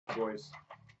boys.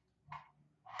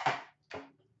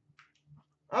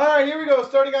 All right, here we go.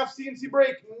 Starting off CNC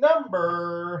break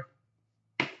number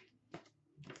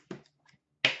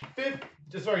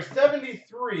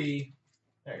 73.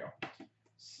 There you go.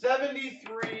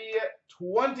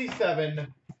 73-27.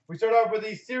 We start off with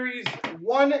the Series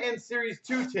 1 and Series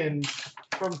 2 tins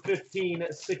from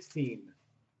 15-16.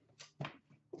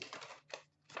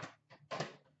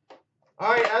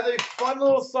 All right, as a fun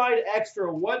little side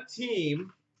extra, what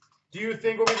team do you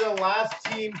think will be the last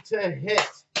team to hit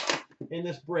in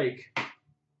this break?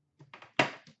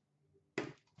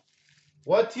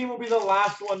 What team will be the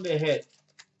last one to hit?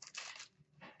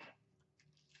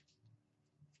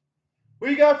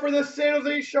 We got for the San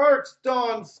Jose Sharks,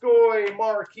 Donskoy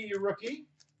marquee rookie.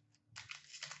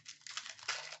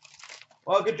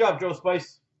 Well, good job, Joe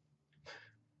Spice.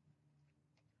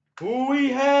 We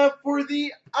have for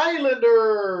the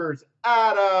Islanders,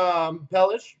 Adam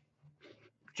Pellish.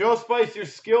 Joe Spice, your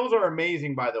skills are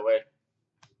amazing, by the way.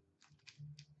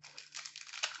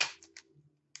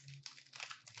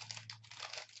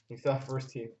 He's our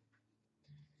first team.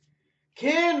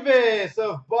 Canvas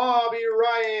of Bobby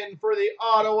Ryan for the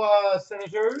Ottawa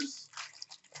Senators.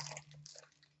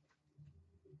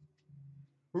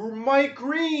 Mike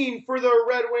Green for the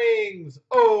Red Wings,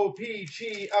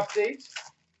 OPG update.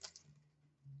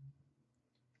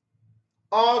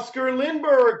 Oscar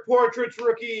Lindbergh Portraits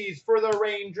Rookies for the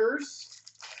Rangers.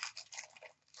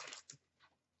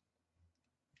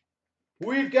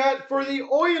 We've got for the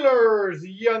Oilers,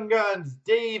 Young Guns,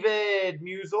 David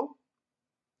Musel.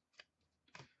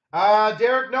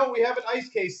 Derek, no, we have an ice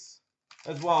case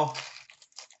as well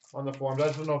on the forms. I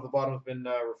just don't know if the bottom's been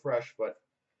refreshed, but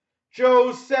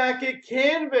Joe Sakic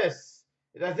canvas.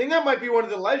 I think that might be one of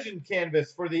the legend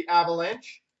canvas for the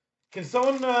Avalanche. Can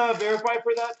someone verify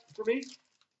for that for me?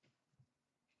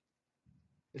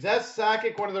 Is that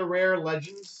Sakic one of the rare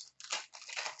legends?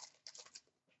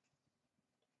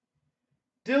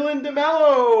 Dylan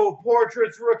DeMello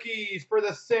Portraits Rookies for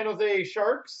the San Jose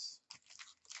Sharks.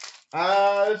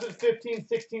 This is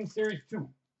 15-16 Series 2.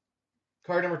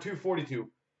 Card number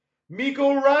 242.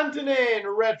 Mikko Rantanen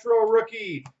Retro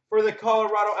Rookie for the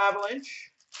Colorado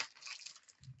Avalanche.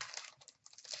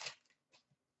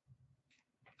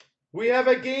 We have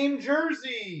a game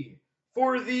jersey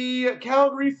for the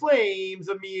Calgary Flames,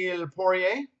 Emile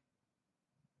Poirier.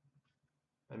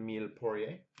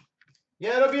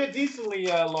 Yeah, it'll be a decently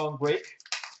long break.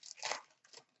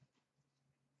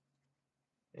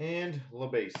 And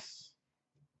LaBase.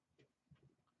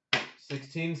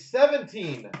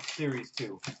 16-17 Series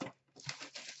 2.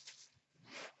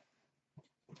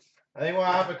 I think we'll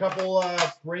have a couple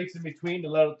breaks in between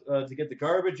to get the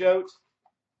garbage out.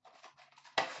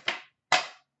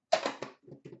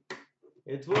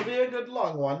 It will be a good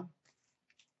long one,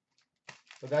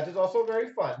 but that is also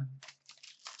very fun.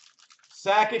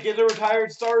 Sakic is a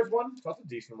retired Stars one. That's a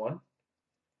decent one.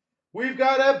 We've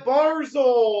got a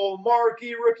Barzal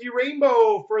marquee rookie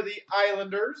rainbow for the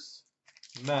Islanders,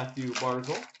 Matthew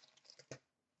Barzal.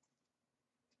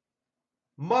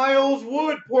 Miles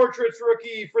Wood Portraits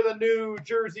rookie for the New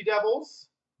Jersey Devils,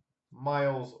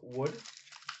 Miles Wood.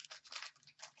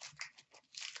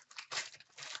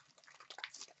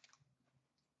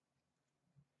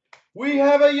 We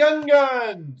have a Young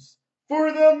Guns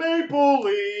for the Maple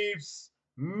Leafs,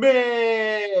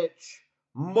 Mitch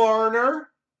Marner.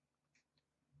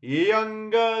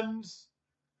 Young Guns,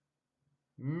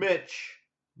 Mitch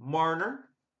Marner.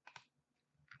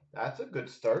 That's a good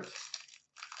start.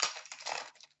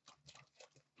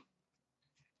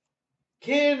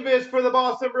 Canvas for the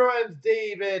Boston Bruins,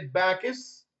 David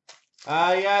Backes.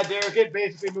 Yeah, Derek, it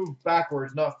basically moved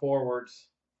backwards, not forwards.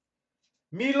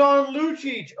 Milan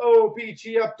Lucic,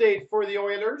 OPG update for the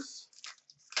Oilers.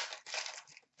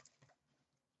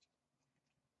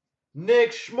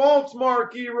 Nick Schmaltz,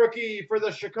 marquee rookie for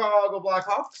the Chicago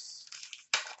Blackhawks.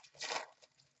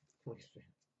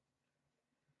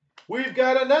 We've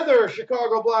got another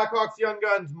Chicago Blackhawks Young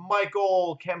Guns,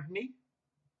 Michael Kempny.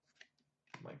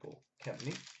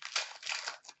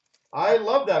 I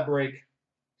love that break.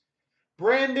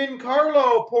 Brandon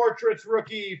Carlo, Portraits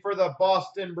rookie for the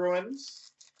Boston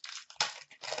Bruins.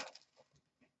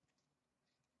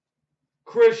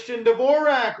 Christian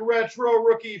Dvorak, retro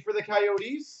rookie for the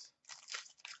Coyotes.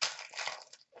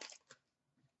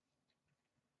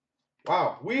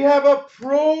 Wow, we have a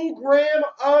Program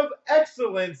of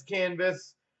Excellence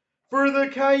canvas for the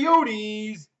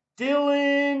Coyotes,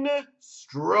 Dylan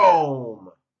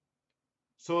Strome.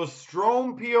 So a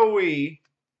Strome POE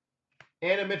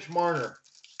and a Mitch Marner.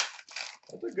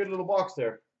 That's a good little box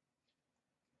there.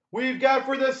 We've got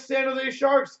for the San Jose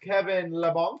Sharks, Kevin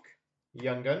LeBlanc.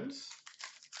 Young Guns.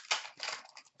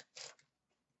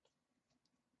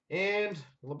 And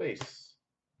LaBase.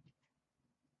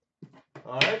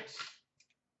 All right.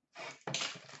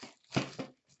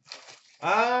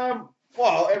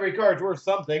 Well, every card's worth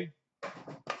something.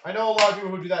 I know a lot of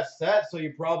people who do that set, so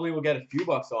you probably will get a few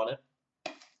bucks on it.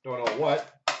 Don't know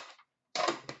what.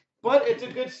 But it's a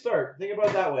good start. Think about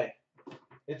it that way.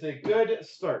 It's a good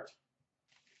start.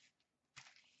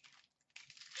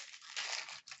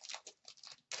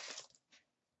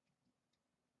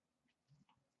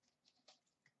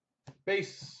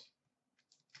 Base.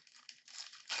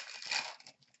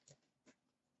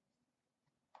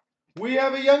 We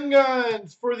have a Young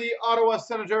Guns for the Ottawa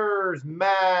Senators,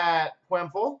 Matt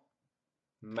Puempel.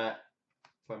 Matt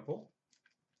Puempel.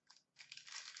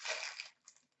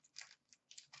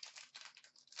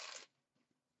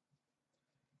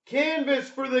 Canvas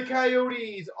for the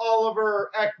Coyotes,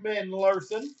 Oliver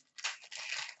Ekman-Larsson.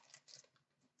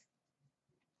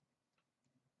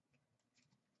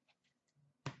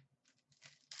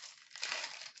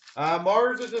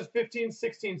 Mars, this is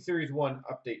 15-16 Series 1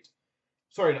 update.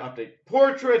 Sorry, an update.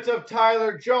 Portraits of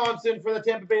Tyler Johnson for the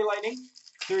Tampa Bay Lightning,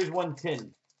 Series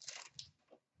 110.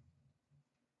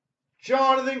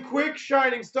 Jonathan Quick,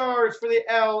 Shining Stars for the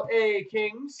LA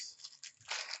Kings.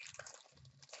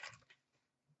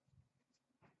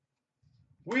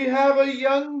 We have a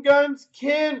Young Guns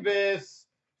canvas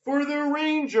for the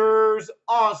Rangers,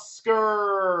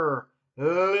 Oscar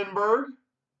Lindberg.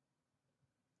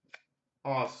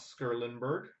 Oscar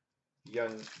Lindberg,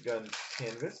 Young Guns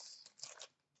canvas.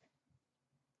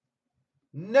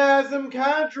 Nazem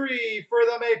Kadri for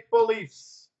the Maple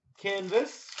Leafs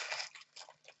canvas.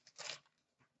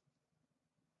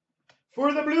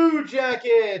 For the Blue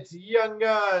Jackets, Young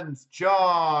Guns,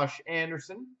 Josh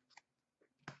Anderson.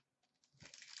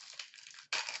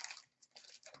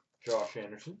 Josh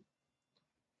Anderson.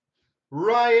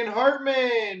 Ryan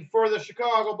Hartman for the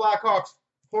Chicago Blackhawks,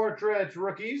 Portraits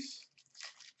Rookies.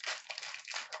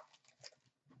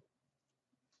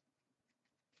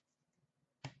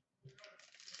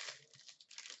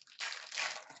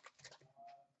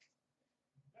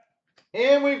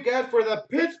 And we've got for the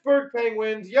Pittsburgh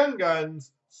Penguins, Young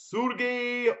Guns,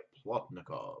 Sergei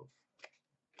Plotnikov.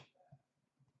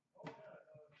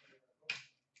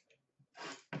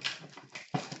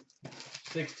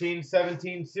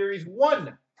 (16-17) Series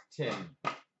 110.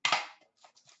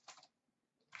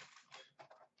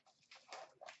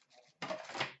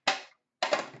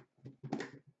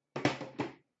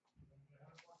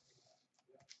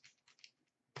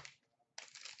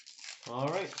 All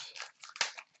right.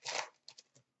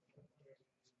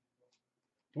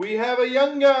 We have a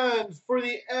Young Guns for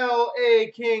the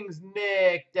LA Kings,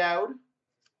 Nick Dowd.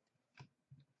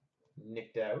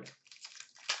 Nick Dowd.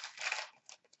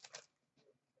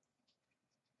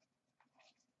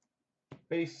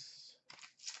 Base.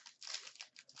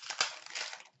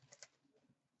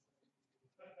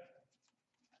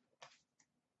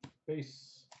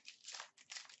 Base.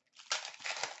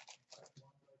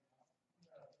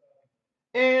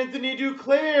 Anthony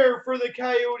Duclair for the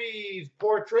Coyotes,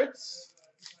 Portraits.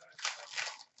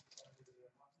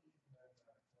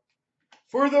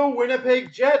 For the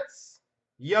Winnipeg Jets,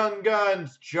 Young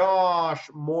Guns, Josh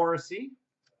Morrissey.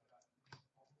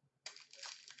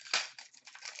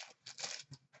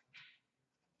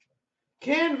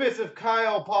 Canvas of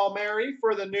Kyle Palmieri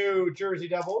for the New Jersey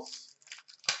Devils.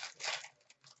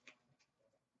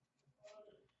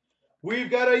 We've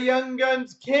got a Young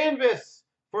Guns canvas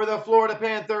for the Florida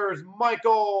Panthers,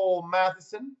 Michael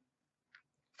Matheson.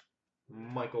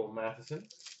 Michael Matheson.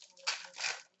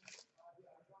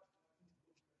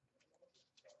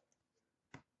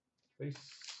 Base.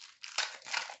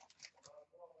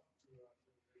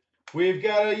 We've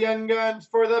got a Young Guns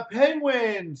for the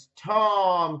Penguins,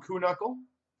 Tom Kuhnhackl.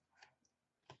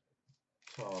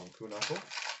 Tom Kuhnhackl.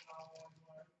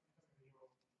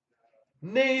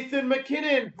 Nathan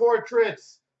McKinnon,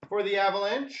 Portraits for the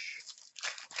Avalanche.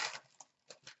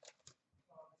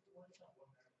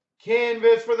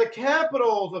 Canvas for the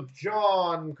Capitals of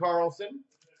John Carlson.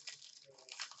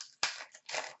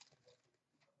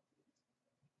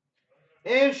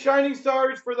 And Shining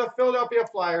Stars for the Philadelphia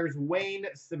Flyers, Wayne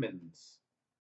Simmons.